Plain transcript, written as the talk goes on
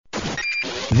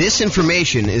This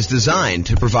information is designed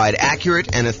to provide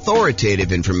accurate and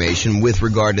authoritative information with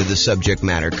regard to the subject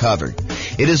matter covered.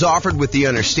 It is offered with the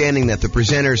understanding that the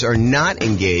presenters are not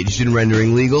engaged in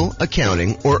rendering legal,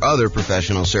 accounting, or other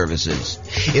professional services.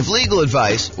 If legal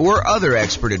advice or other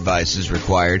expert advice is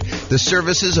required, the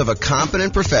services of a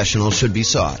competent professional should be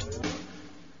sought.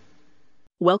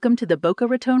 Welcome to the Boca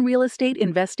Raton Real Estate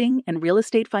Investing and Real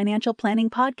Estate Financial Planning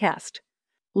Podcast.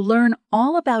 Learn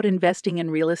all about investing in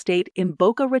real estate in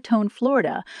Boca Raton,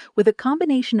 Florida, with a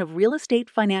combination of real estate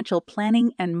financial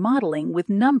planning and modeling with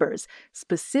numbers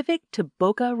specific to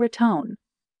Boca Raton,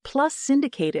 plus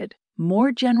syndicated,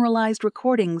 more generalized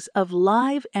recordings of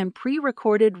live and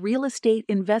pre-recorded real estate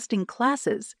investing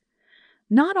classes,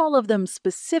 not all of them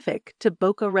specific to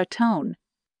Boca Raton.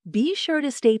 Be sure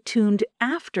to stay tuned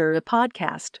after the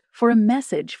podcast for a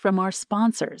message from our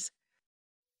sponsors.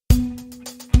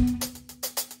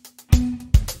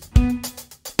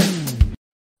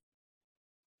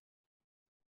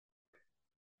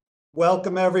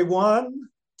 Welcome, everyone,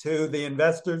 to the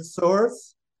Investor's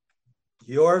Source,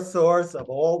 your source of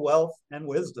all wealth and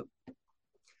wisdom.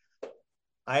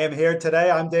 I am here today.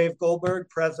 I'm Dave Goldberg,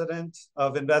 president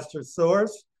of Investor's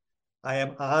Source. I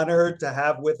am honored to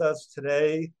have with us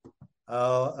today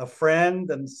a friend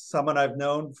and someone I've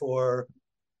known for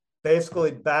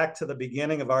basically back to the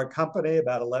beginning of our company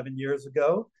about 11 years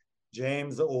ago,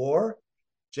 James Orr.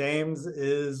 James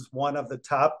is one of the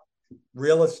top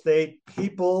real estate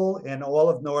people in all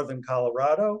of Northern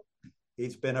Colorado.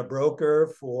 He's been a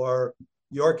broker for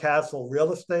Your Castle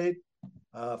Real Estate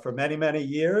for many, many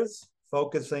years,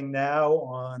 focusing now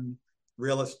on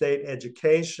real estate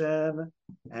education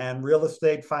and real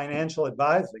estate financial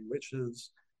advising, which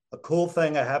is a cool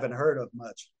thing I haven't heard of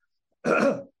much.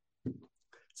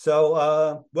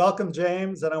 So welcome,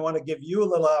 James, and I want to give you a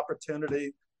little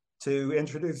opportunity to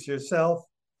introduce yourself.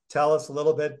 Tell us a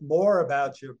little bit more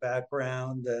about your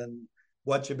background and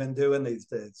what you've been doing these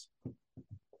days.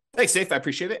 Thanks, Dave. I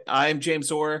appreciate it. I'm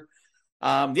James Orr.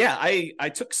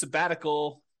 I took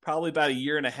sabbatical probably about a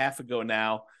year and a half ago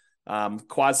now.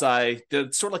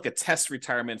 Did sort of like a test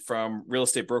retirement from real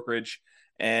estate brokerage,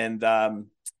 and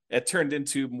it turned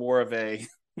into more of a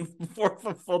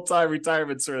full-time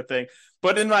retirement sort of thing.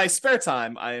 But in my spare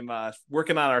time, I'm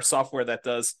working on our software that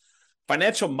does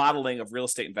financial modeling of real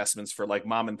estate investments for like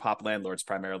mom and pop landlords,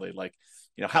 primarily. Like,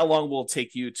 how long will it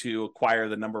take you to acquire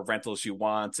the number of rentals you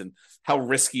want, and how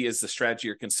risky is the strategy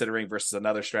you're considering versus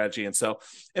another strategy. And so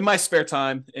in my spare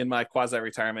time, in my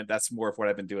quasi-retirement, that's more of what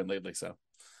I've been doing lately. So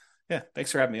yeah,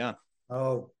 thanks for having me on.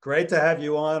 Oh, great to have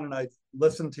you on. And I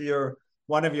listened to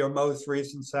one of your most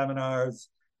recent seminars,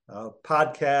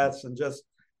 podcasts, and just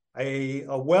a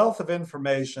wealth of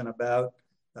information about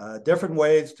different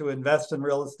ways to invest in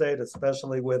real estate,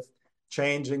 especially with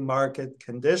changing market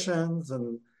conditions.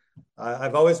 And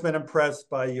I've always been impressed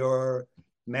by your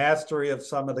mastery of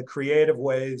some of the creative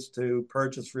ways to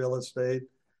purchase real estate,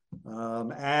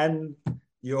 and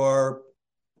your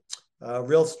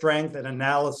real strength and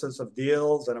analysis of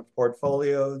deals and of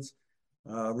portfolios.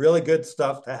 Really good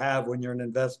stuff to have when you're an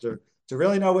investor, to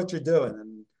really know what you're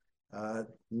doing and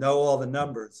know all the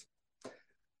numbers.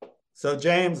 So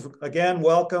James, again,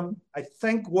 welcome. I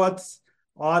think what's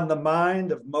on the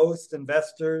mind of most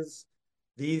investors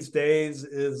these days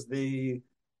is the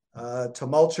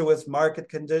tumultuous market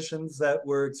conditions that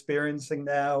we're experiencing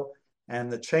now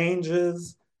and the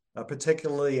changes,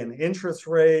 particularly in interest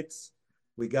rates.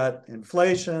 We got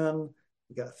inflation,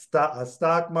 we got a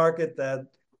stock market that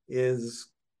is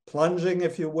plunging,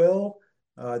 if you will.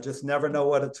 Just never know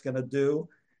what it's going to do.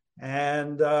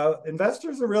 And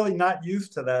investors are really not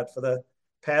used to that for the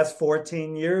past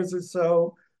 14 years or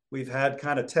so. We've had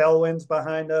kind of tailwinds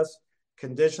behind us.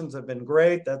 Conditions have been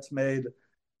great. That's made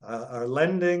our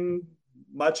lending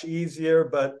much easier,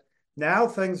 but now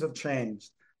things have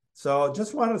changed. So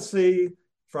just want to see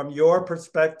from your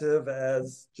perspective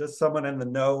as just someone in the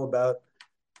know about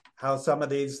how some of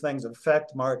these things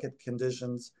affect market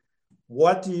conditions,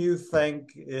 what do you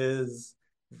think is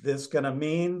this going to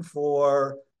mean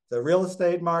for the real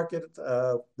estate market?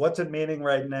 What's it meaning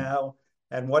right now?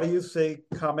 And what do you see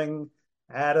coming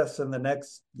at us in the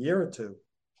next year or two?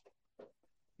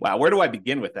 Wow, where do I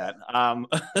begin with that?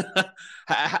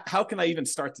 How can I even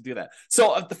start to do that?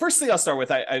 So the first thing I'll start with,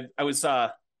 I was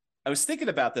thinking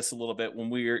about this a little bit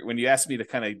when you asked me to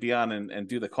kind of be on and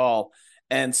do the call.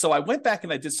 And so I went back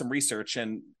and I did some research,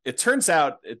 and it turns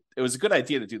out it was a good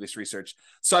idea to do this research.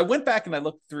 So I went back and I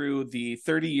looked through the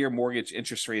 30-year mortgage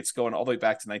interest rates going all the way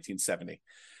back to 1970.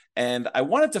 And I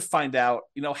wanted to find out,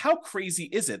 how crazy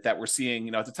is it that we're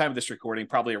seeing, at the time of this recording,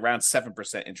 probably around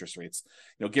 7% interest rates,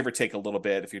 give or take a little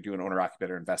bit if you're doing owner,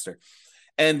 occupier, investor.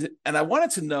 And I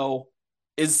wanted to know,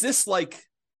 is this like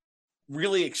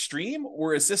really extreme,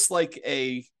 or is this like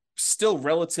a still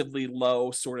relatively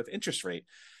low sort of interest rate?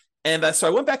 And so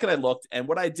I went back and I looked, and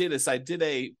what I did is I did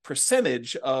a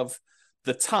percentage of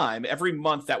the time every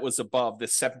month that was above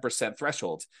this 7%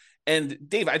 threshold. And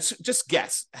Dave, I just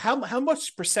guess how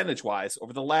much percentage wise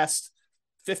over the last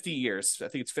 50 years, I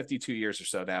think it's 52 years or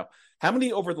so now, how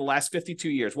many over the last 52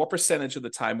 years, what percentage of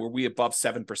the time were we above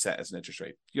 7% as an interest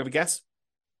rate? Do you have a guess?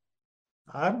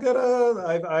 I've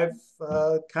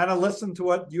kind of listened to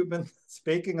what you've been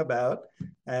speaking about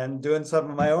and doing some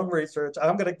of my own research.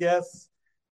 I'm gonna guess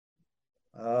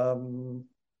 73%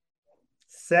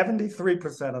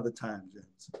 of the time,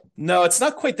 James. No, it's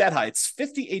not quite that high. It's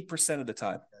 58% of the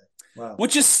time. Wow.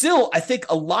 Which is still, I think,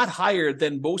 a lot higher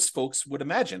than most folks would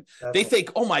imagine. They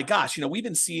think, oh my gosh, we've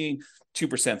been seeing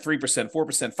 2%, 3%,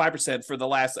 4%, 5% for the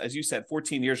last, as you said,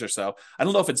 14 years or so. I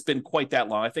don't know if it's been quite that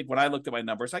long. I think when I looked at my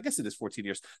numbers, I guess it is 14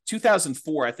 years.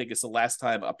 2004, I think, is the last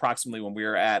time approximately when we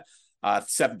were at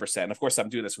 7%. Of course, I'm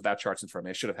doing this without charts in front of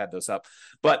me. I should have had those up.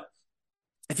 But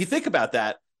if you think about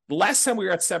that, the last time we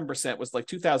were at 7% was like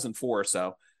 2004 or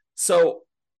so. So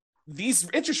these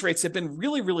interest rates have been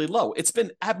really, really low. It's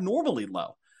been abnormally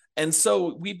low. And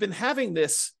so we've been having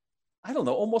this, I don't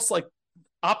know, almost like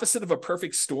opposite of a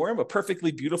perfect storm, a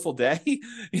perfectly beautiful day,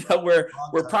 where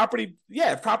property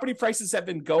prices have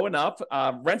been going up,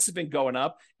 rents have been going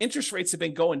up, interest rates have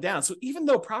been going down. So even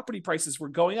though property prices were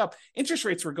going up, interest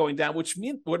rates were going down, which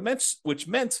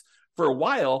meant for a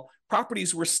while,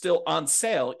 properties were still on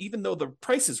sale, even though the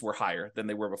prices were higher than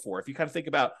they were before. If you kind of think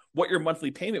about what your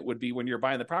monthly payment would be when you're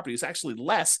buying the property, it's actually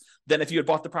less than if you had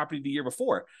bought the property the year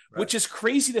before, right, which is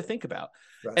crazy to think about.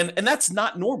 Right. And that's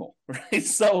not normal, right?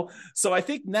 So I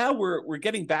think now we're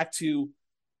getting back to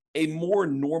a more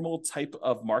normal type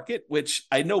of market, which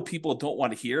I know people don't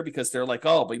want to hear because they're like,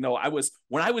 oh, but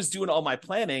when I was doing all my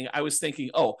planning, I was thinking,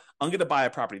 oh, I'm going to buy a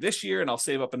property this year and I'll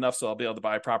save up enough so I'll be able to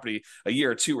buy a property a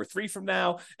year or 2 or 3 from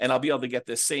now, and I'll be able to get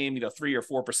this same 3 or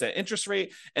 4% interest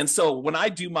rate. And so when I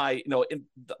do my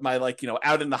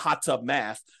out in the hot tub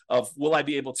math of will I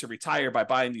be able to retire by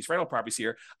buying these rental properties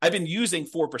here, I've been using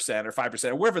 4% or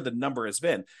 5% or wherever the number has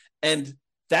been, and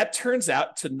that turns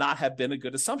out to not have been a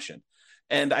good assumption.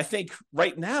 And I think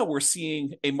right now we're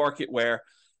seeing a market where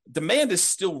demand is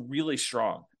still really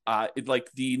strong.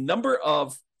 The number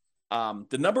of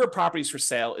properties for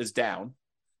sale is down,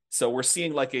 so we're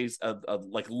seeing like a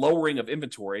lowering of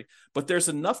inventory. But there's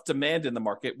enough demand in the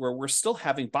market where we're still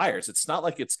having buyers. It's not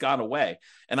like it's gone away.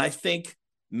 And I think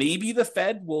maybe the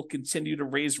Fed will continue to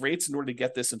raise rates in order to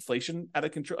get this inflation out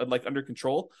of control, under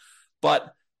control.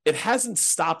 But it hasn't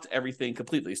stopped everything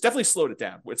completely. It's definitely slowed it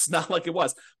down. It's not like it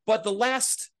was. But the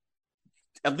last,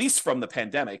 at least from the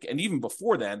pandemic, and even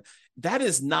before then, that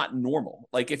is not normal.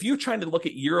 Like if you're trying to look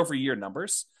at year-over-year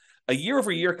numbers, a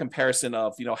year-over-year comparison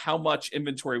of, how much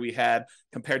inventory we had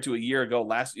compared to a year ago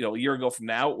a year ago from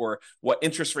now, or what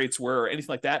interest rates were or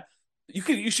anything like that,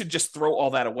 you should just throw all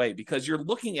that away, because you're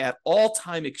looking at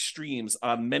all-time extremes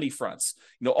on many fronts.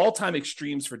 All-time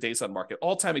extremes for days on market,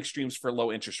 all-time extremes for low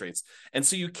interest rates. And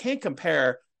so you can't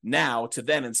compare now to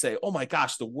then and say, oh my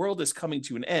gosh, the world is coming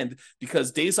to an end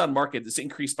because days on market is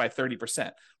increased by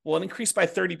 30%. Well, it increased by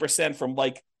 30% from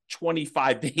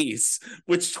 25 days,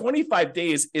 which 25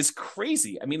 days is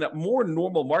crazy. I mean, a more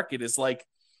normal market is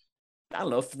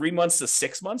 3 months to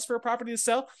 6 months for a property to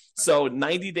sell. So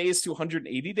 90 days to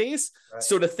 180 days. Right.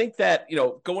 So to think that,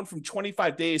 going from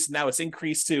 25 days, now it's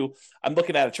increased to, I'm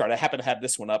looking at a chart. I happen to have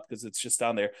this one up because it's just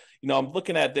down there. I'm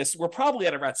looking at this. We're probably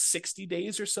at around 60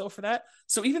 days or so for that.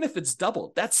 So even if it's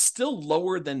doubled, that's still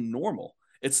lower than normal.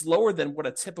 It's lower than what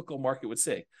a typical market would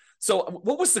say. So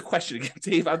what was the question again,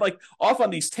 Dave? I'm off on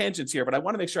these tangents here, but I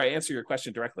want to make sure I answer your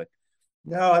question directly.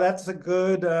 No, that's a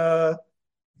good,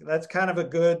 that's kind of a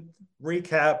good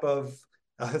recap of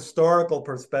a historical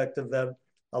perspective that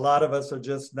a lot of us are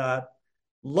just not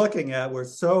looking at. We're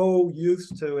so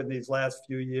used to, in these last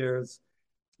few years,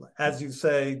 as you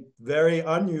say, very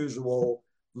unusual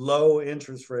low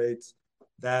interest rates,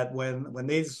 that when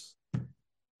these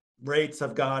rates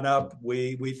have gone up,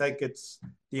 we think it's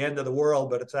the end of the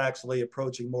world, but it's actually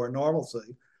approaching more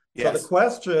normalcy. Yes. So the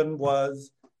question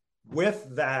was, with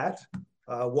that,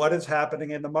 what is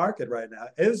happening in the market right now?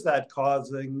 Is that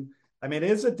causing,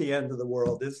 is it the end of the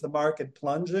world? Is the market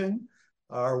plunging?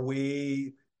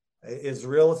 Is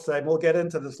real estate, we'll get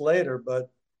into this later, but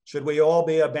should we all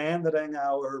be abandoning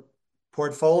our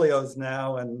portfolios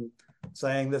now and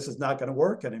saying this is not going to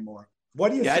work anymore?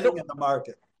 What are you seeing in the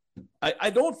market?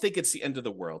 I don't think it's the end of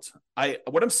the world.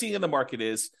 What I'm seeing in the market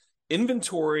is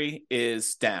inventory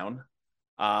is down.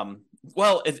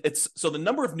 Well, it's so the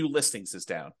number of new listings is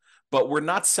down, but we're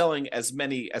not selling as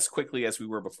many as quickly as we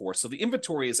were before. So the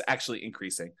inventory is actually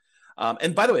increasing.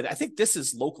 And by the way, I think this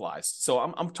is localized. So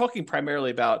I'm talking primarily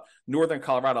about Northern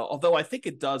Colorado, although I think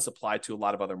it does apply to a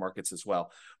lot of other markets as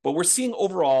well. But we're seeing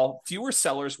overall fewer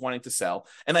sellers wanting to sell.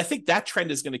 And I think that trend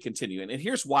is going to continue. And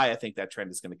here's why I think that trend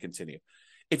is going to continue.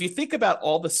 If you think about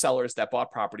all the sellers that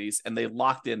bought properties and they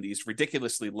locked in these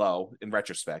ridiculously low, in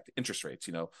retrospect, interest rates,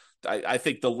 I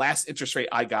think the last interest rate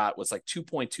I got was like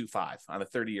 2.25 on a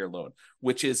 30-year loan,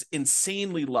 which is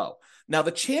insanely low. Now,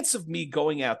 the chance of me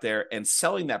going out there and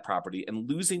selling that property and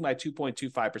losing my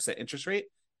 2.25% interest rate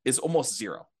is almost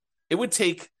zero. It would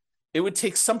take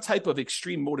some type of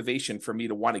extreme motivation for me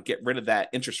to want to get rid of that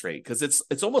interest rate, because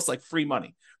it's almost like free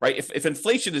money, right? If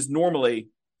inflation is normally,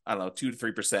 I don't know, 2 to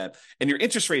 3%, and your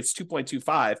interest rate is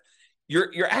 2.25,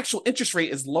 your actual interest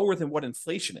rate is lower than what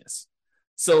inflation is.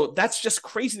 So that's just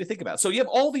crazy to think about. So you have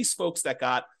all these folks that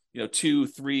got 2,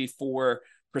 3, 4%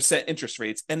 interest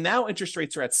rates, and now interest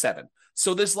rates are at 7.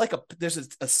 So there's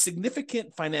a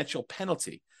significant financial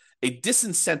penalty, a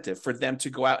disincentive for them to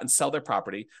go out and sell their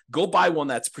property, go buy one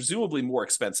that's presumably more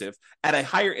expensive at a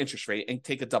higher interest rate, and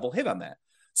take a double hit on that.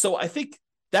 So I think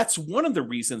that's one of the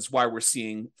reasons why we're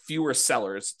seeing fewer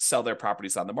sellers sell their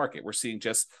properties on the market. We're seeing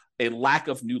just a lack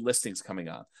of new listings coming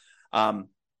on.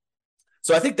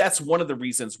 So I think that's one of the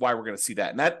reasons why we're going to see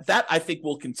that. And that I think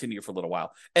will continue for a little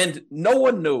while. And no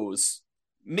one knows.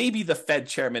 Maybe the Fed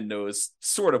chairman knows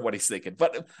sort of what he's thinking,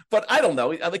 but I don't know.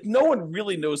 Like, no one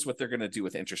really knows what they're going to do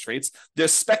with interest rates.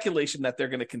 There's speculation that they're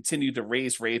going to continue to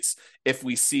raise rates if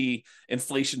we see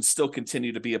inflation still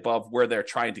continue to be above where they're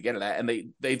trying to get it at.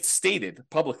 And they've stated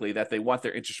publicly that they want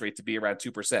their interest rate to be around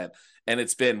 2%, and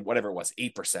it's been whatever it was,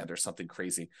 8% or something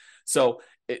crazy. So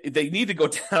they need to go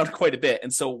down quite a bit.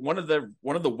 And so one of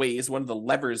the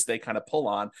levers they kind of pull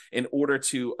on in order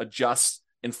to adjust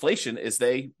inflation is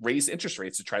they raise interest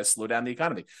rates to try to slow down the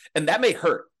economy. And that may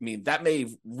hurt. I mean, that may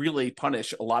really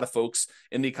punish a lot of folks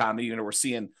in the economy. We're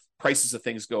seeing prices of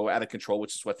things go out of control,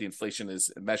 which is what the inflation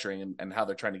is measuring and how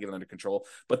they're trying to get it under control.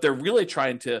 But they're really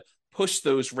trying to push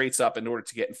those rates up in order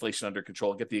to get inflation under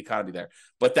control and get the economy there.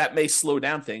 But that may slow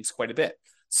down things quite a bit.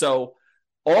 So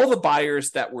all the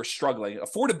buyers that were struggling,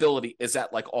 affordability is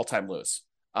at like all-time lows.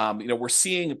 We're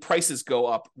seeing prices go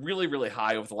up really, really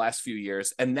high over the last few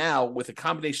years. And now with a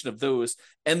combination of those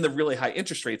and the really high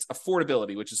interest rates,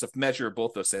 affordability, which is a measure of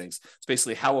both those things, it's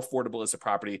basically how affordable is a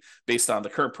property based on the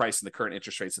current price and the current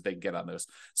interest rates that they can get on those.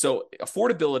 So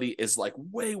affordability is like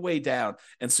way, way down.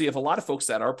 And so you have a lot of folks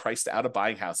that are priced out of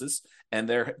buying houses, and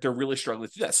they're really struggling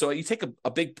to do that. So you take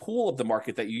a big pool of the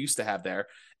market that you used to have there,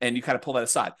 and you kind of pull that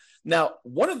aside. Now,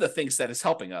 one of the things that is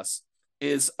helping us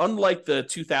is, unlike the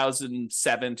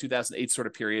 2007, 2008 sort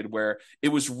of period where it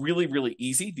was really, really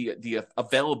easy, the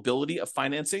availability of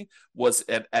financing was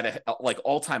at like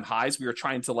all-time highs. We were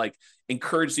trying to like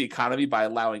encourage the economy by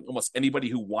allowing almost anybody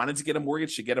who wanted to get a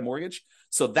mortgage to get a mortgage.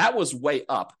 So that was way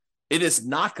up. It has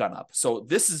not gone up. So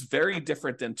this is very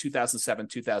different than 2007,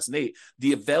 2008.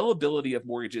 The availability of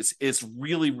mortgages is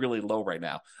really, really low right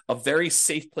now, a very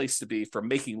safe place to be for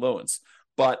making loans.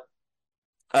 But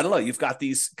I don't know, you've got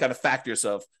these kind of factors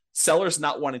of sellers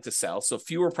not wanting to sell, so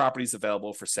fewer properties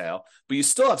available for sale, but you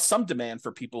still have some demand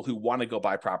for people who want to go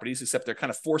buy properties, except they're kind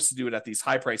of forced to do it at these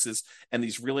high prices and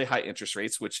these really high interest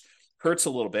rates, which hurts a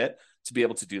little bit to be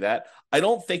able to do that. I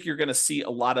don't think you're going to see a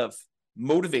lot of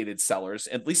motivated sellers,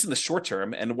 at least in the short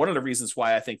term. And one of the reasons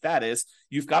why I think that is,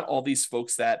 you've got all these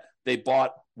folks that they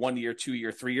bought 1 year, 2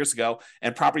 year, 3 years ago,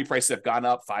 and property prices have gone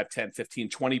up 5, 10, 15,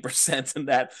 20% in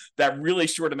that really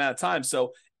short amount of time.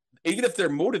 So even if they're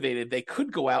motivated, they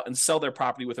could go out and sell their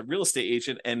property with a real estate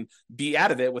agent and be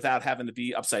out of it without having to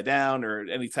be upside down or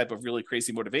any type of really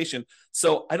crazy motivation.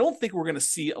 So I don't think we're going to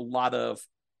see a lot of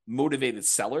motivated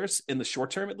sellers in the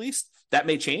short term, at least. That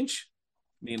may change.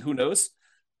 I mean, who knows?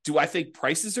 Do I think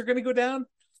prices are going to go down?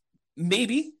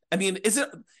 Maybe. I mean, is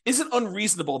it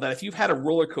unreasonable that if you've had a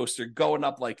roller coaster going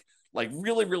up like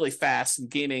really, really fast and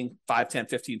gaining 5, 10,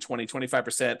 15, 20,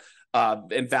 25%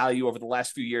 in value over the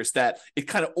last few years, that it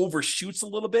kind of overshoots a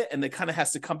little bit and it kind of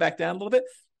has to come back down a little bit?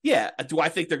 Yeah. Do I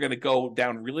think they're going to go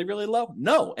down really, really low?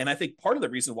 No. And I think part of the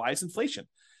reason why is inflation.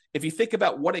 If you think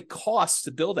about what it costs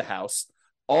to build a house,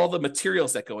 all the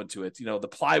materials that go into it, the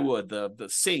plywood, the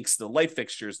sinks, the light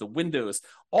fixtures, the windows,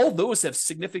 all those have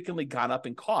significantly gone up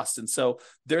in cost. And so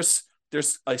there's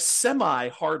a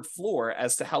semi-hard floor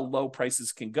as to how low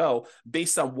prices can go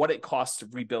based on what it costs to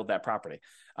rebuild that property.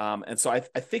 And so I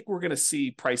think we're going to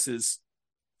see prices.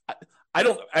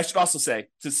 I should also say,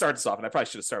 to start this off, and I probably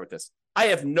should have started with this, I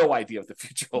have no idea what the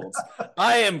future holds.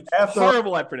 I am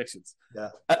horrible at predictions. Yeah.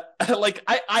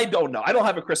 I don't know. I don't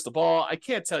have a crystal ball. I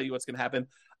can't tell you what's going to happen.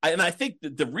 And I think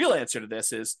the real answer to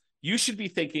this is you should be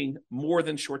thinking more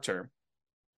than short term.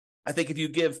 I think if you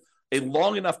give a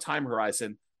long enough time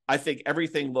horizon, I think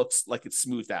everything looks like it's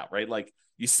smoothed out, right? Like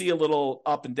you see a little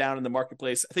up and down in the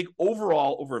marketplace. I think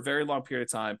overall, over a very long period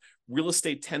of time, real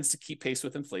estate tends to keep pace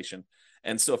with inflation.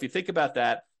 And so if you think about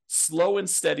that, slow and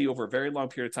steady over a very long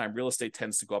period of time, real estate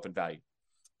tends to go up in value.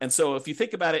 And so if you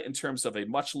think about it in terms of a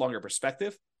much longer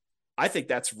perspective, I think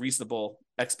that's reasonable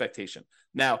expectation.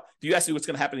 Now, do you ask me what's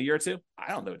going to happen in a year or two? I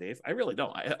don't know, Dave. I really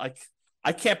don't.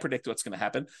 I can't predict what's going to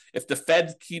happen. If the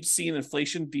Fed keeps seeing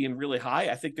inflation being really high,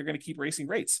 I think they're going to keep raising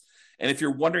rates. And if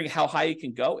you're wondering how high it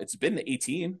can go, it's been to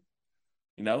 18.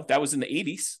 That was in the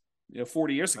 80s,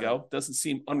 40 years ago. Doesn't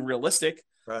seem unrealistic.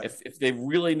 Right. If they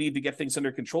really need to get things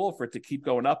under control for it to keep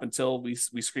going up until we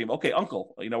scream, okay,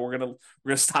 uncle, we're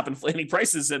gonna stop inflating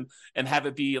prices and have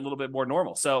it be a little bit more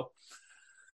normal. So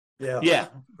yeah,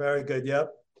 very good.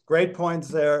 Yep, great points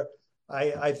there.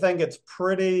 I think it's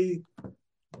pretty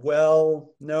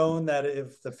well known that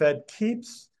if the Fed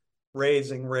keeps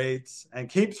raising rates and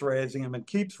keeps raising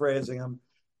them,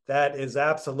 that is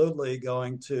absolutely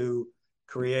going to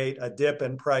create a dip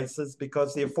in prices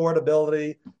because the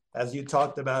affordability, as you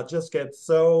talked about, just gets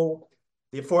the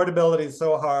affordability is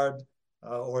so hard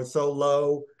or so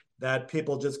low that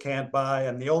people just can't buy.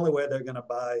 And the only way they're going to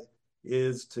buy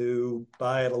is to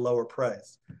buy at a lower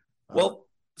price. Well,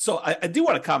 so I do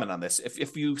want to comment on this.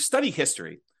 If you study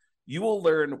history, you will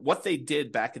learn what they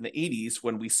did back in the 80s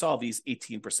when we saw these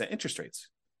 18% interest rates.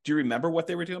 Do you remember what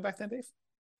they were doing back then, Dave?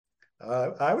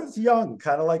 I was young,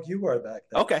 kind of like you were back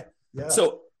then. Okay. Yeah.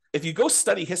 So if you go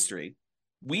study history,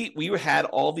 we had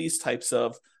all these types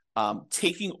of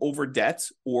taking over debt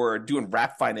or doing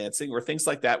wrap financing or things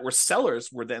like that, where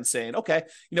sellers were then saying, okay,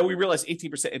 we realize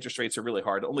 18% interest rates are really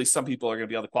hard. Only some people are going to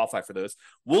be able to qualify for those.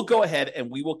 We'll go ahead and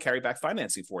we will carry back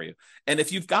financing for you. And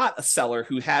if you've got a seller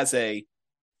who has a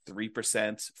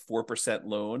 3%, 4%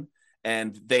 loan,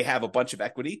 and they have a bunch of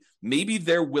equity, maybe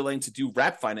they're willing to do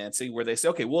wrap financing where they say,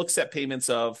 okay, we'll accept payments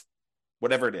of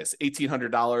whatever it is,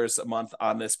 $1,800 a month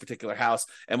on this particular house,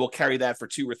 and we'll carry that for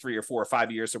 2 or 3 or 4 or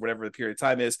 5 years or whatever the period of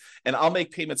time is, and I'll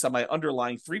make payments on my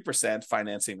underlying 3%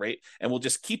 financing rate, and we'll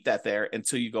just keep that there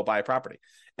until you go buy a property.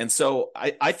 And so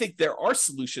I think there are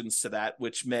solutions to that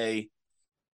which may,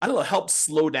 help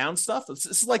slow down stuff. This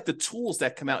is like the tools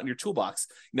that come out in your toolbox.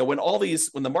 When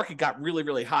the market got really,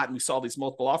 really hot and we saw these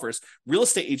multiple offers, real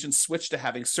estate agents switched to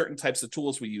having certain types of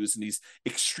tools we use in these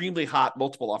extremely hot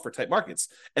multiple offer type markets.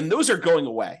 And those are going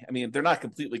away. I mean, they're not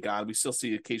completely gone. We still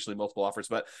see occasionally multiple offers,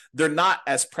 but they're not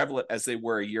as prevalent as they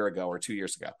were a year ago or 2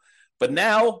 years ago. But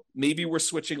now maybe we're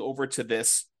switching over to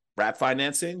this wrap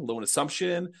financing, loan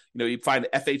assumption. You find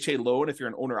an FHA loan if you're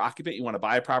an owner occupant, you want to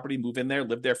buy a property, move in there,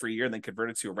 live there for a year, and then convert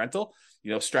it to a rental.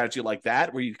 Strategy like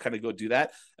that where you kind of go do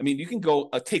that. I mean, you can go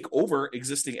take over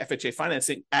existing FHA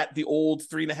financing at the old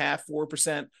 3.5%,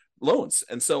 4% loans.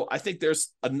 And so I think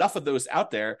there's enough of those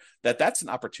out there that's an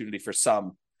opportunity for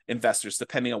some investors,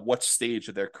 depending on what stage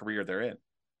of their career they're in.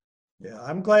 Yeah,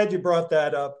 I'm glad you brought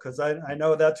that up because I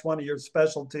know that's one of your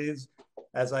specialties.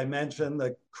 As I mentioned,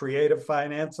 the creative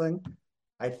financing.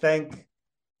 I think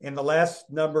in the last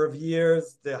number of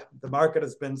years, the market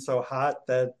has been so hot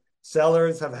that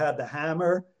sellers have had the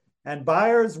hammer, and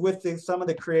buyers with some of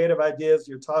the creative ideas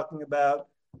you're talking about,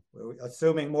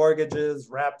 assuming mortgages,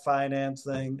 wrap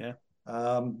financing,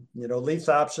 lease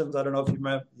options. I don't know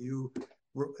if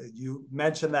you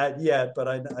mentioned that yet, but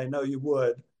I know you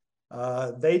would.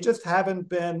 They just haven't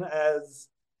been as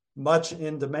much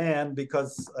in demand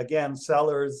because, again,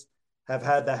 sellers have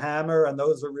had the hammer, and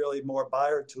those are really more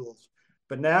buyer tools.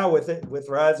 But now with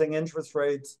rising interest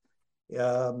rates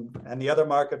and the other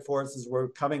market forces, we're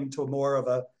coming to more of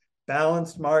a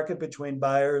balanced market between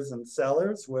buyers and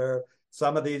sellers, where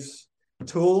some of these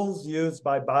tools used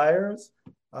by buyers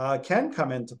can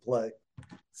come into play.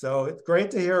 So it's great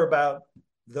to hear about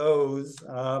those.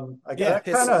 That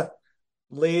kind of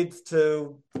leads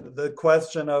to the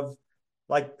question of,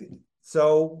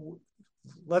 so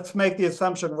let's make the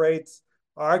assumption rates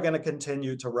are going to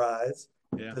continue to rise.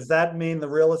 Yeah. Does that mean do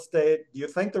you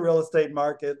think the real estate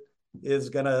market is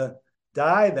going to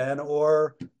die then,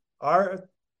 or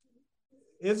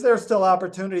is there still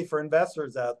opportunity for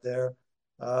investors out there,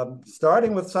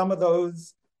 starting with some of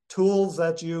those tools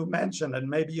that you mentioned, and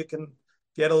maybe you can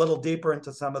get a little deeper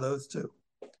into some of those too?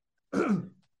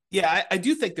 Yeah, I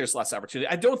do think there's less opportunity.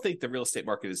 I don't think the real estate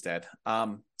market is dead.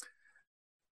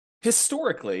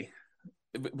 Historically,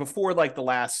 before the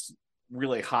last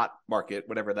really hot market,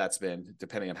 whatever that's been,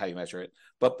 depending on how you measure it.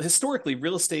 But historically,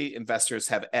 real estate investors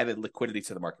have added liquidity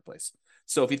to the marketplace.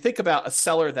 So if you think about a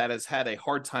seller that has had a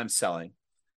hard time selling,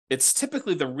 it's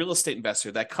typically the real estate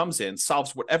investor that comes in,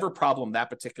 solves whatever problem that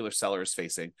particular seller is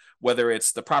facing, whether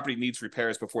it's the property needs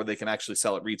repairs before they can actually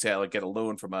sell it retail and get a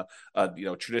loan from a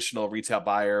traditional retail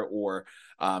buyer, or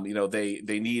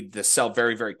they need to sell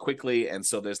very, very quickly, and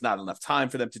so there's not enough time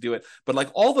for them to do it. But like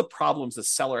all the problems the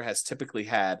seller has typically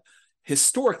had,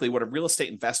 historically, what a real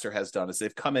estate investor has done is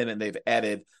they've come in and they've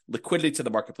added liquidity to the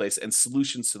marketplace and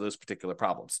solutions to those particular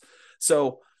problems.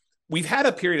 So we've had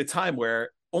a period of time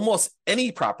where almost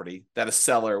any property that a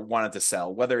seller wanted to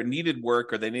sell, whether it needed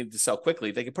work or they needed to sell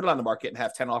quickly, they could put it on the market and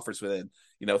have 10 offers within,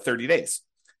 30 days,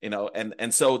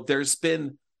 and so there's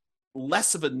been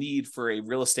less of a need for a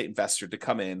real estate investor to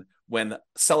come in when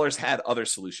sellers had other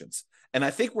solutions. And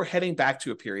I think we're heading back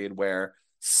to a period where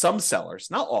some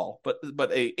sellers, not all,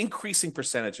 but a increasing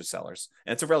percentage of sellers,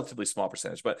 and it's a relatively small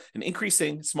percentage, but an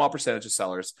increasing small percentage of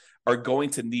sellers are going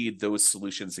to need those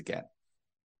solutions again.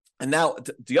 And now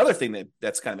the other thing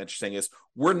that's kind of interesting is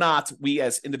we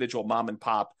as individual mom and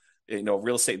pop,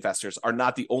 real estate investors are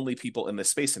not the only people in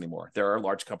this space anymore. There are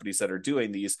large companies that are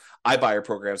doing these iBuyer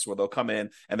programs where they'll come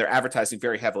in and they're advertising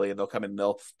very heavily, and they'll come in and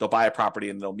they'll buy a property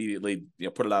and they'll immediately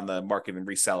put it on the market and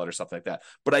resell it or something like that.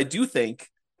 But I do think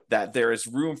that there is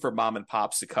room for mom and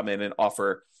pops to come in and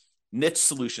offer niche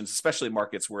solutions, especially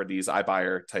markets where these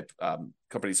iBuyer type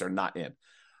companies are not in.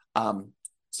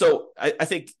 So I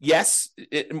think, yes,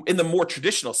 in the more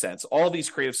traditional sense, all these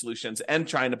creative solutions and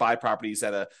trying to buy properties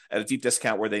at a deep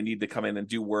discount where they need to come in and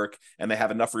do work and they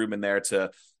have enough room in there to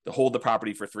hold the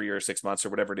property for 3 or 6 months or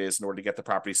whatever it is in order to get the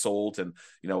property sold, and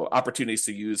opportunities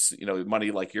to use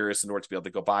money like yours in order to be able to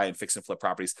go buy and fix and flip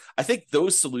properties. I think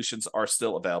those solutions are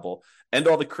still available, and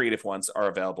all the creative ones are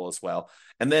available as well.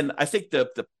 And then I think the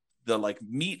like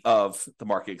meat of the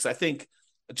market, because I think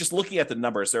just looking at the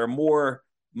numbers, there are more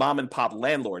mom and pop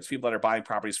landlords, people that are buying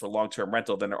properties for long-term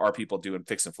rental, than there are people doing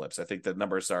fix and flips. I think the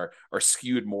numbers are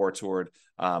skewed more toward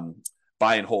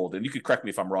buy and hold. And you could correct me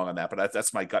if I'm wrong on that, but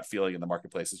that's my gut feeling in the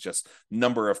marketplace, is just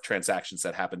number of transactions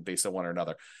that happen based on one or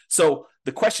another. So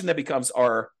the question that becomes,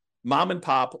 are mom and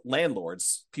pop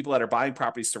landlords, people that are buying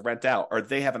properties to rent out, are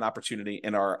they have an opportunity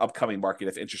in our upcoming market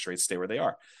if interest rates stay where they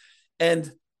are? And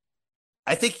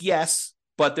I think yes,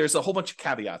 but there's a whole bunch of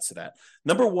caveats to that.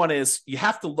 Number one is you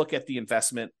have to look at the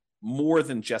investment more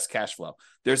than just cash flow.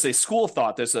 There's a school of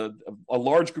thought. There's a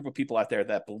large group of people out there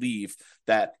that believe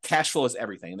that cash flow is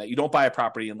everything, and that you don't buy a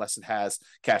property unless it has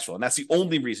cash flow. And that's the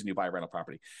only reason you buy a rental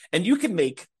property. And you can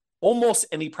make almost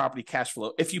any property cash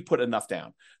flow if you put enough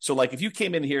down. So like if you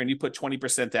came in here and you put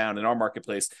 20% down in our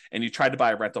marketplace and you tried to buy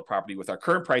a rental property with our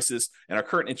current prices and our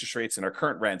current interest rates and our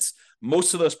current rents,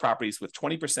 most of those properties with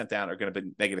 20% down are going to be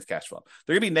negative cash flow.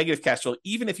 They're going to be negative cash flow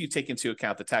even if you take into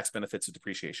account the tax benefits of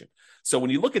depreciation. So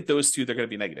when you look at those two, they're going to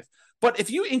be negative. But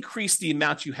if you increase the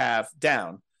amount you have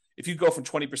down, if you go from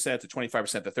 20% to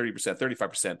 25% to 30%,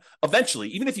 35%, eventually,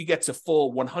 even if you get to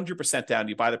full 100% down,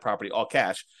 you buy the property all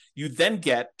cash, you then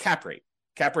get cap rate.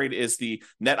 Cap rate is the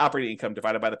net operating income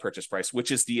divided by the purchase price,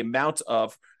 which is the amount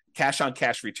of cash on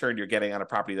cash return you're getting on a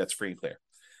property that's free and clear.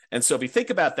 And so if you think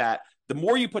about that, the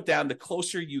more you put down, the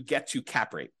closer you get to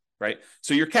cap rate. Right.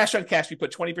 So your cash on cash, you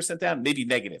put 20% down, maybe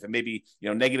negative, and maybe,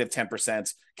 negative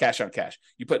 10% cash on cash.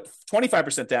 You put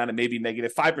 25% down and maybe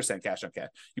negative 5% cash on cash.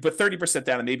 You put 30%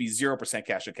 down and maybe 0%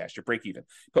 cash on cash. You're break even.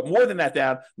 Put more than that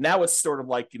down. Now it's sort of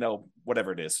like,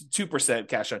 whatever it is, 2%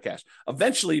 cash on cash.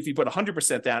 Eventually, if you put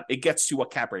 100% down, it gets to what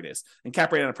cap rate is. And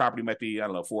cap rate on a property might be,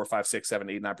 4, 5, 6, 7,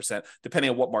 8, 9%, depending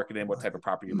on what market and what type of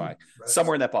property you buy, right.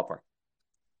 Somewhere in that ballpark.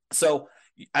 So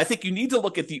I think you need to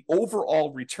look at the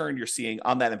overall return you're seeing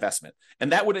on that investment.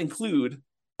 And that would include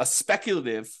a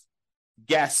speculative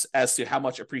guess as to how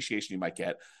much appreciation you might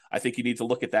get. I think you need to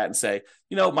look at that and say,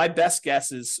 my best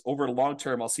guess is over the long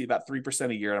term, I'll see about 3%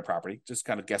 a year on a property, just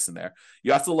kind of guessing there.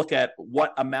 You have to look at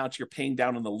what amount you're paying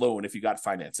down on the loan if you got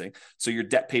financing, so your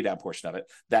debt pay down portion of it,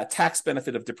 that tax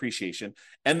benefit of depreciation,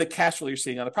 and the cash flow you're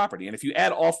seeing on the property. And if you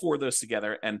add all four of those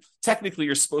together, and technically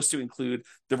you're supposed to include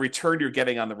the return you're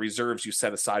getting on the reserves you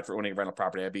set aside for owning a rental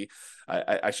property.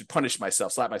 I should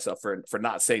slap myself for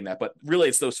not saying that, but really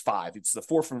it's those five. It's the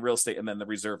 4 from real estate and then the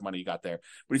reserve money you got there.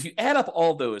 But if you add up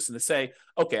all those and to say,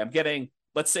 okay, I'm getting,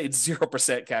 let's say it's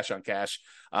 0% cash on cash,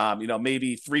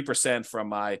 maybe 3% from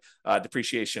my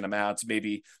depreciation amount,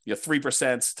 maybe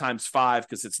 3% times 5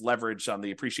 because it's leverage on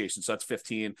the appreciation, so that's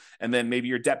 15, and then maybe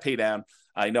your debt pay down.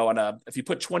 I know if you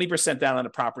put 20% down on a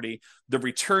property, the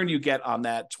return you get on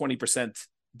that 20%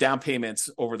 down payments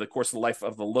over the course of the life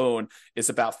of the loan is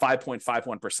about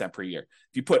 5.51% per year.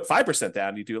 If you put 5%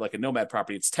 down, you do like a Nomad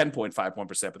property, it's 10.51%,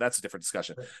 but that's a different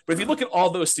discussion. But if you look at all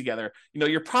those together,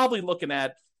 you're probably looking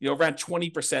at, around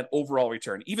 20% overall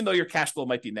return, even though your cash flow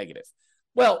might be negative.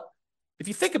 Well, if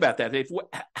you think about that, Dave,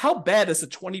 how bad is a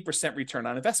 20% return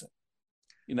on investment?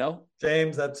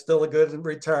 James, that's still a good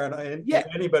return in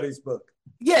anybody's book.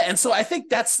 Yeah. And so I think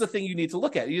that's the thing you need to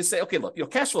look at. You just say, okay, look,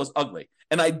 cash flow is ugly.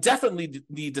 And I definitely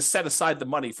need to set aside the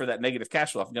money for that negative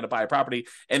cash flow. If I'm going to buy a property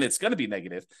and it's going to be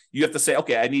negative, you have to say,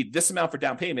 okay, I need this amount for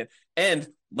down payment. And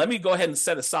let me go ahead and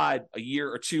set aside a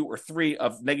year or 2 or 3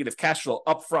 of negative cash flow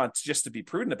up front just to be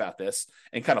prudent about this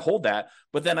and kind of hold that.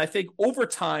 But then I think over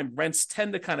time, rents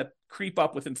tend to kind of creep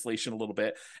up with inflation a little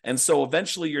bit. And so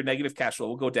eventually your negative cash flow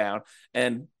will go down.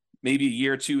 And maybe a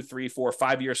year, 2, 3, 4,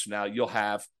 5 years from now, you'll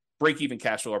have break-even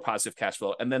cash flow or positive cash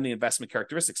flow, and then the investment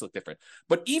characteristics look different.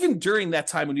 But even during that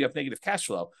time when you have negative cash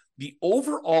flow, the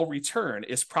overall return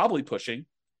is probably pushing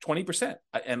 20%.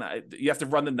 And you have to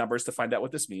run the numbers to find out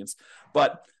what this means.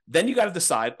 But then you got to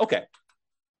decide, okay,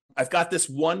 I've got this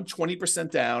 20%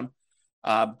 down,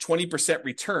 20%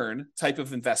 return type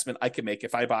of investment I can make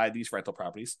if I buy these rental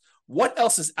properties. What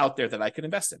else is out there that I could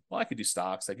invest in? Well, I could do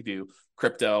stocks, I could do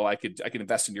crypto, I could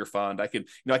invest in your fund, I could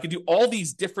do all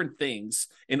these different things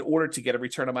in order to get a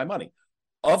return on my money.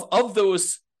 Of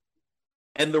those,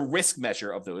 and the risk measure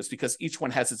of those, because each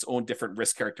one has its own different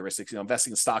risk characteristics.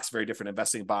 Investing in stocks is very different.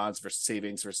 Investing in bonds versus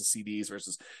savings versus CDs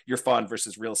versus your fund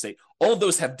versus real estate. All of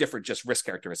those have different just risk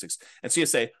characteristics. And so you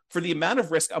say, for the amount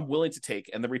of risk I'm willing to take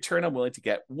and the return I'm willing to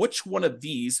get, which one of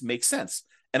these makes sense?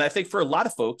 And I think for a lot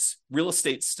of folks, real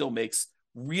estate still makes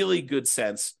really good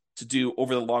sense to do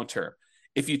over the long term.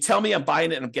 If you tell me I'm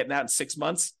buying it and I'm getting out in 6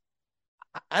 months,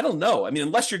 I don't know. I mean,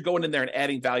 unless you're going in there and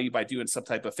adding value by doing some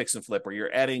type of fix and flip, or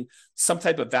you're adding some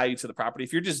type of value to the property.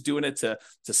 If you're just doing it to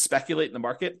speculate in the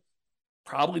market,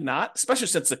 probably not, especially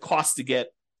since the cost to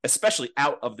get, especially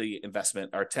out of the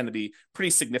investment, tend to be pretty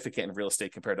significant in real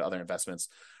estate compared to other investments.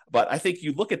 But I think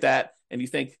you look at that and you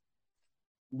think,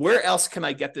 where else can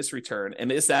I get this return? And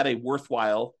is that a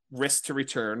worthwhile risk to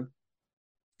return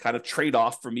kind of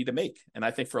trade-off for me to make? And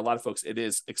I think for a lot of folks, it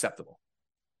is acceptable.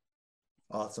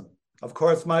 Awesome. Of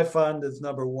course, my fund is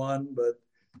number one, but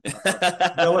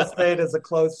real estate is a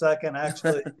close second.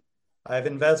 Actually, I've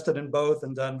invested in both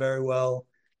and done very well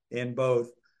in both.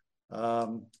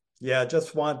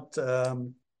 Just want,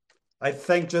 I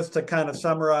think just to kind of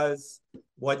summarize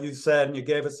what you said, and you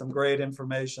gave us some great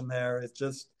information there. It's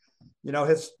just,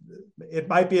 it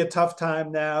might be a tough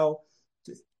time now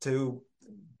to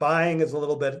buying is a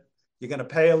little bit, you're going to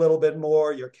pay a little bit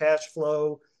more, your cash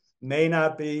flow may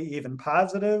not be even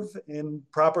positive in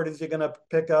properties you're going to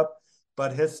pick up.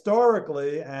 But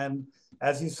historically, and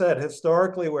as you said,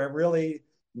 historically, we're really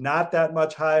not that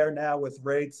much higher now with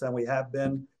rates than we have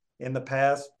been in the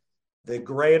past. The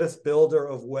greatest builder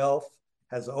of wealth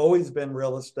has always been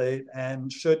real estate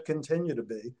and should continue to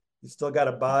be. You still got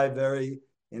to buy very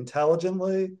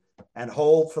intelligently and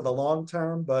hold for the long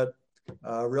term, but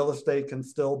real estate can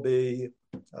still be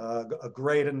a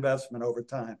great investment over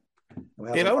time.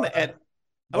 Dave, I want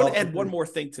to add one more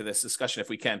thing to this discussion if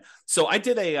we can. So I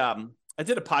did a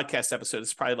podcast episode.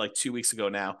 It's probably like 2 weeks ago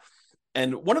now.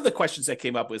 And one of the questions that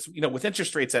came up was, with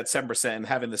interest rates at 7% and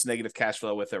having this negative cash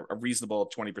flow with a reasonable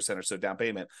 20% or so down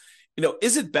payment,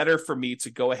 is it better for me to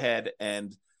go ahead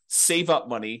and save up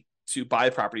money to buy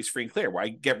properties free and clear, where I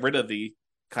get rid of the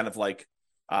kind of like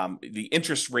the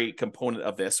interest rate component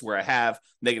of this, where I have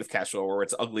negative cash flow, or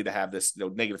it's ugly to have this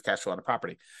negative cash flow on a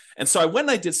property? And so I went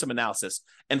and I did some analysis,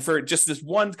 and for just this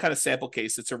one kind of sample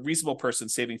case, it's a reasonable person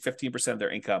saving 15% of their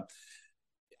income.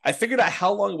 I figured out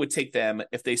how long it would take them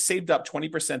if they saved up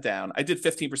 20% down. I did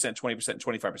 15%, 20%, and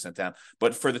 25% down.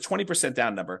 But for the 20%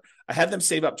 down number, I had them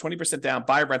save up 20% down,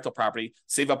 buy a rental property,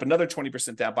 save up another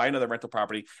 20% down, buy another rental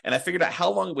property. And I figured out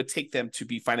how long it would take them to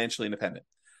be financially independent.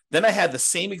 Then I had the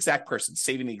same exact person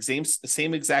saving the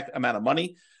same exact amount of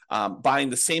money, buying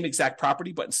the same exact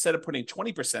property, but instead of putting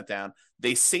 20% down,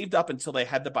 they saved up until they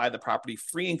had to buy the property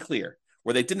free and clear,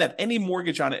 where they didn't have any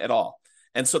mortgage on it at all.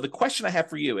 And so the question I have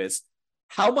for you is,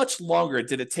 how much longer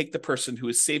did it take the person who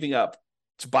is saving up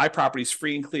to buy properties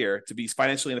free and clear to be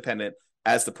financially independent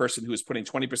as the person who is putting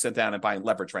 20% down and buying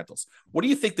leverage rentals? What do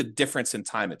you think the difference in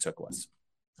time it took was?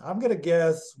 I'm going to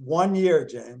guess 1 year,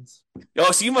 James.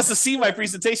 Oh, so you must have seen my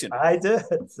presentation. I did.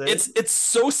 It's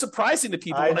so surprising to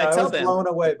people when I tell them. I was blown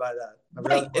away by that.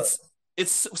 Right.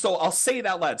 It's so I'll say it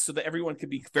out loud so that everyone can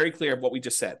be very clear of what we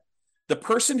just said. The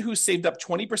person who saved up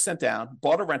 20% down,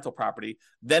 bought a rental property,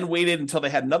 then waited until they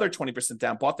had another 20%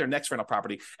 down, bought their next rental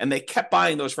property, and they kept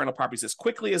buying those rental properties as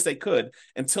quickly as they could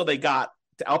until they got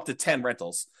up to 10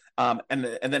 rentals. And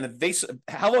then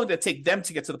how long did it take them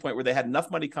to get to the point where they had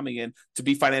enough money coming in to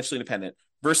be financially independent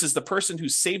versus the person who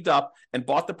saved up and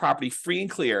bought the property free and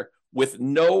clear with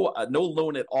no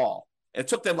loan at all. And it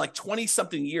took them like 20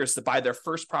 something years to buy their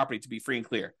first property to be free and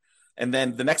clear. And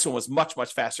then the next one was much,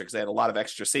 much faster because they had a lot of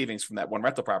extra savings from that one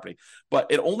rental property. But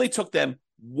it only took them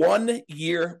 1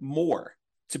 year more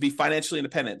to be financially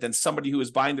independent than somebody who is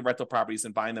buying the rental properties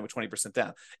and buying them with 20%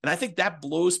 down. And I think that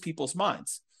blows people's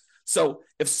minds. So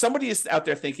if somebody is out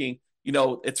there thinking,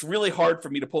 it's really hard for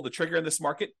me to pull the trigger in this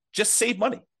market, just save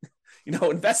money.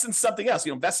 Invest in something else,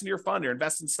 invest in your fund or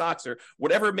invest in stocks or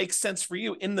whatever makes sense for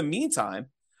you in the meantime,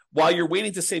 while you're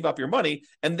waiting to save up your money.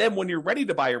 And then when you're ready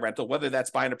to buy a rental, whether that's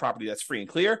buying a property that's free and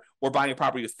clear or buying a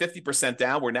property with 50%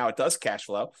 down where now it does cash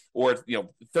flow, or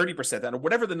 30% down, or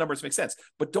whatever the numbers make sense.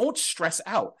 But don't stress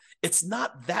out. It's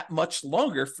not that much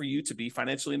longer for you to be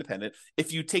financially independent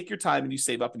if you take your time and you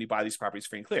save up and you buy these properties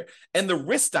free and clear. And the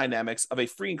risk dynamics of a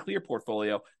free and clear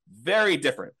portfolio, very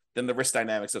different than the risk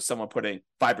dynamics of someone putting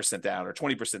 5% down or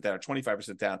 20% down or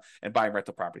 25% down and buying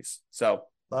rental properties. So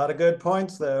a lot of good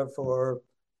points there for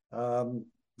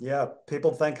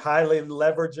people think highly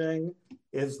leveraging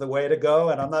is the way to go.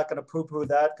 And I'm not going to poo-poo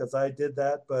that because I did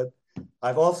that, but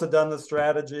I've also done the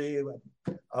strategy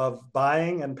of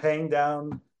buying and paying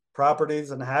down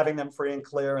properties and having them free and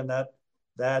clear. And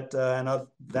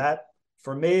that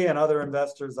for me and other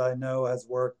investors I know has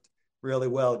worked really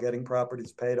well, getting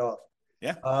properties paid off.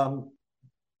 Yeah.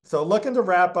 So looking to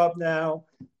wrap up now,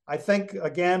 I think,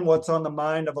 again, what's on the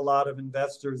mind of a lot of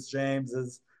investors, James,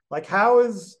 is like, how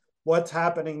is what's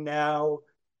happening now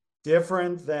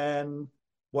different than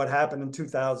what happened in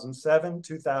 2007,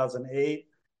 2008?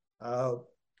 How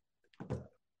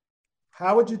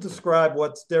would you describe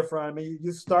what's different? I mean,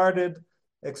 you started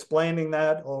explaining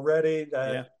that already,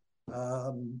 that,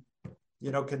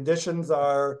 conditions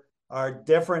are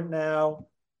different now,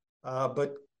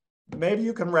 but maybe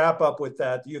you can wrap up with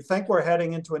that. Do you think we're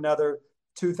heading into another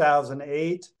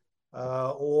 2008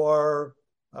 or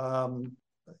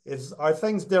are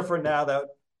things different now that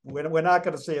we're not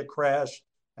going to see a crash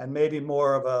and maybe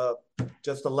more of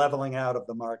just a leveling out of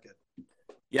the market?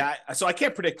 Yeah, so I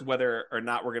can't predict whether or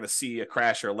not we're going to see a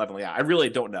crash or a leveling out. I really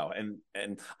don't know.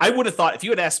 And I would have thought if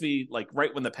you had asked me like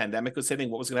right when the pandemic was hitting,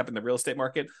 what was going to happen in the real estate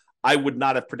market, I would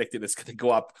not have predicted it's going to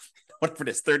go up for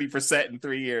this 30% in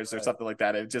 3 years or something like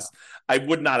that. I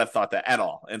would not have thought that at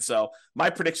all. And so my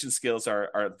prediction skills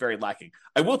are very lacking.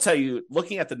 I will tell you,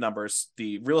 looking at the numbers,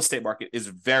 the real estate market is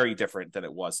very different than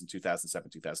it was in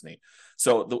 2007, 2008.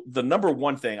 So the number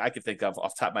one thing I could think of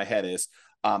off the top of my head is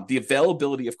the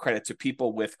availability of credit to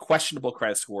people with questionable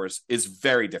credit scores is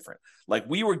very different. Like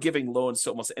we were giving loans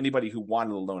to almost anybody who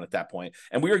wanted a loan at that point.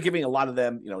 And we were giving a lot of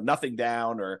them, nothing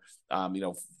down or,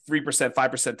 3%,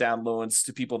 5% down loans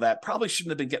to people that probably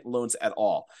shouldn't have been getting loans at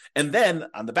all. And then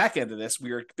on the back end of this,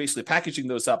 we were basically packaging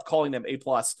those up, calling them A+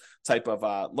 type of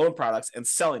loan products and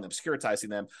selling them, securitizing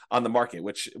them on the market,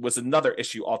 which was another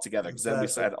issue altogether because then we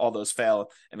had all those fail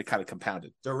and it kind of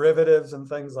compounded. Derivatives and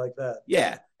things like that.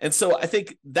 Yeah. And so I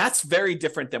think that's very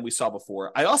different than we saw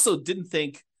before. I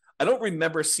don't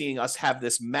remember seeing us have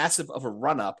this massive of a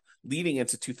run up leading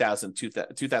into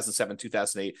 2007,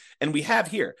 2008. And we have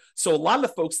here. So a lot of the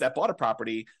folks that bought a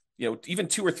property, even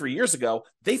 2 or 3 years ago,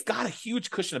 they've got a huge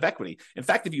cushion of equity. In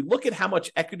fact, if you look at how much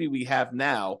equity we have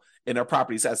now in our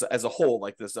properties as a whole,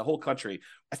 like this, the whole country,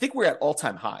 I think we're at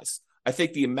all-time highs. I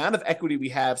think the amount of equity we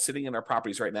have sitting in our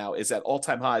properties right now is at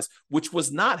all-time highs, which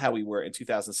was not how we were in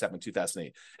 2007,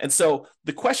 2008. And so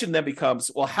the question then becomes,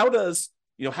 well, how does,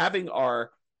 having our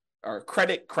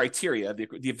credit criteria,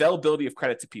 the availability of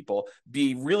credit to people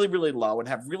be really, really low and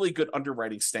have really good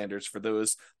underwriting standards for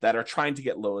those that are trying to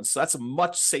get loans. So that's a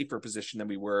much safer position than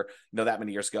we were, that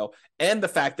many years ago. And the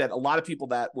fact that a lot of people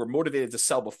that were motivated to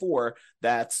sell before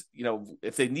that,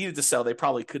 if they needed to sell, they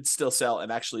probably could still sell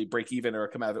and actually break even or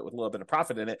come out of it with a little bit of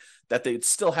profit in it, that they'd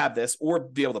still have this or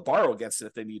be able to borrow against it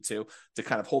if they need to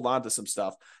kind of hold on to some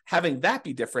stuff. Having that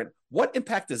be different, what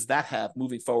impact does that have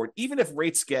moving forward, even if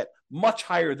rates get much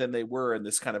higher than they were in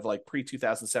this kind of like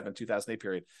pre-2007, 2008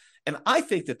 period? And I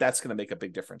think that that's going to make a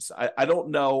big difference. I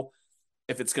don't know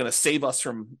if it's going to save us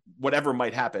from whatever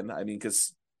might happen. I mean,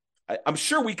 because I'm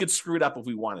sure we could screw it up if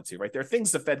we wanted to, right? There are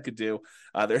things the Fed could do.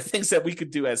 There are things that we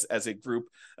could do as a group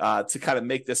to kind of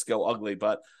make this go ugly.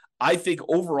 But I think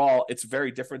overall, it's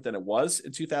very different than it was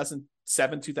in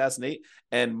 2007, 2008.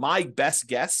 And my best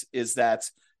guess is that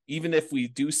even if we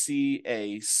do see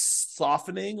a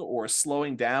softening or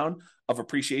slowing down of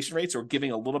appreciation rates or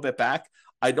giving a little bit back,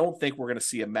 I don't think we're going to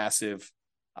see a massive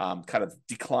kind of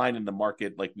decline in the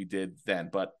market like we did then.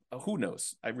 But who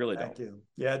knows? I really don't. Thank you.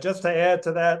 Yeah, just to add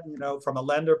to that, from a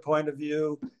lender point of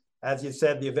view, as you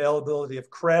said, the availability of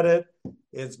credit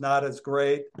is not as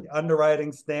great. The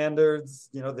underwriting standards,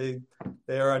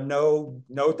 there are no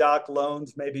doc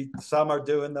loans. Maybe some are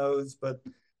doing those, but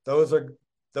those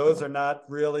are not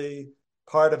really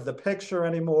part of the picture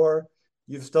anymore.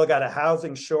 You've still got a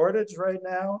housing shortage right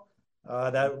now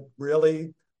that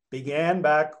really began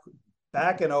back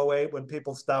in 08 when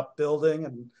people stopped building,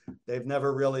 and they've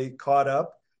never really caught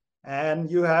up. And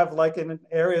you have, like in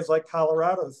areas like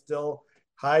Colorado, still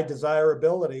high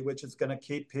desirability, which is going to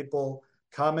keep people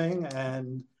coming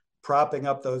and propping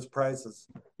up those prices.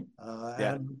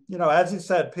 And, as you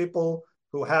said, people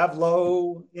who have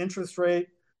low interest rate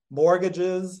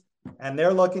mortgages and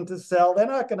they're looking to sell, they're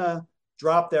not going to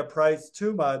drop their price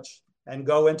too much and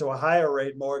go into a higher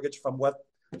rate mortgage for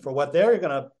what they're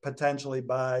going to potentially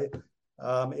buy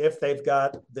if they've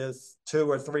got this 2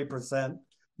 or 3%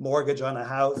 mortgage on a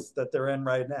house that they're in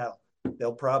right now.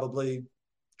 They'll probably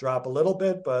drop a little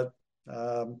bit, but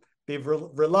be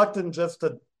reluctant just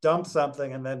to dump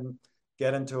something and then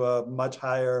get into a much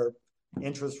higher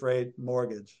interest rate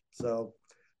mortgage. So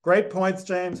great points,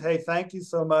 James. Hey, thank you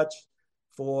so much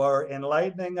for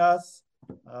enlightening us.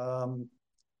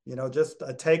 Just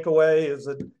a takeaway is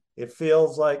that it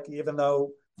feels like even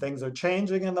though things are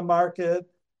changing in the market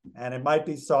and it might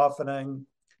be softening,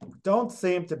 don't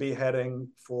seem to be heading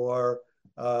for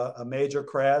a major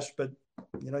crash, but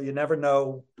you never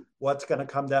know what's going to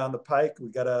come down the pike. We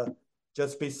got to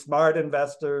just be smart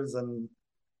investors and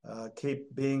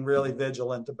keep being really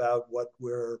vigilant about what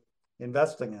we're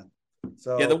investing in.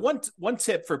 So yeah, the one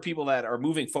tip for people that are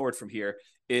moving forward from here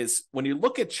is when you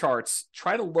look at charts,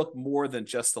 try to look more than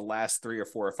just the last 3 or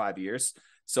 4 or 5 years.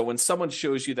 So when someone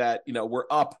shows you that, we're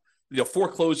up,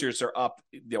 foreclosures are up,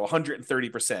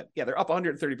 130%. Yeah, they're up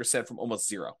 130% from almost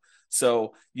zero.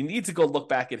 So you need to go look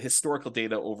back at historical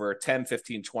data over 10,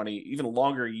 15, 20, even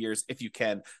longer years if you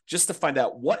can, just to find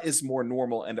out what is more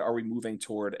normal and are we moving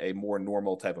toward a more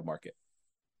normal type of market.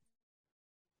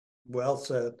 Well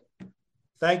said.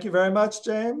 Thank you very much,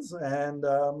 James. And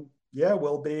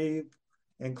we'll be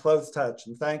in close touch.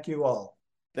 And thank you all.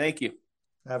 Thank you.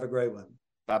 Have a great one.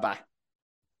 Bye-bye.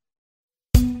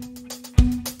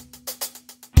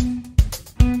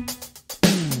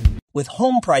 With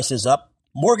home prices up,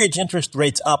 mortgage interest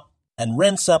rates up, and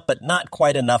rents up but not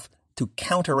quite enough to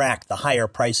counteract the higher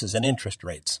prices and interest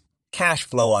rates, cash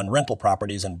flow on rental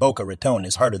properties in Boca Raton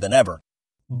is harder than ever.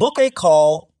 Book a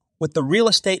call with the Real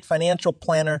Estate Financial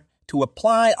Planner to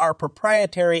apply our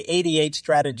proprietary 88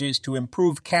 strategies to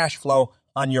improve cash flow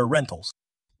on your rentals.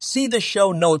 See the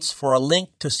show notes for a link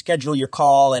to schedule your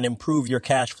call and improve your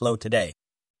cash flow today.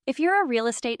 If you're a real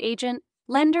estate agent,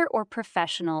 lender, or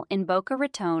professional in Boca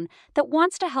Raton that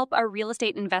wants to help our real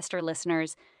estate investor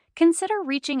listeners, consider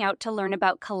reaching out to learn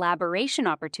about collaboration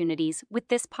opportunities with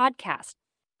this podcast.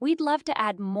 We'd love to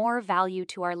add more value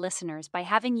to our listeners by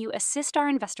having you assist our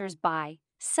investors buy,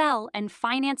 sell, and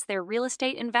finance their real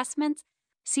estate investments.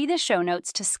 See the show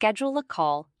notes to schedule a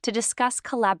call to discuss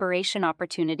collaboration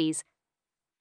opportunities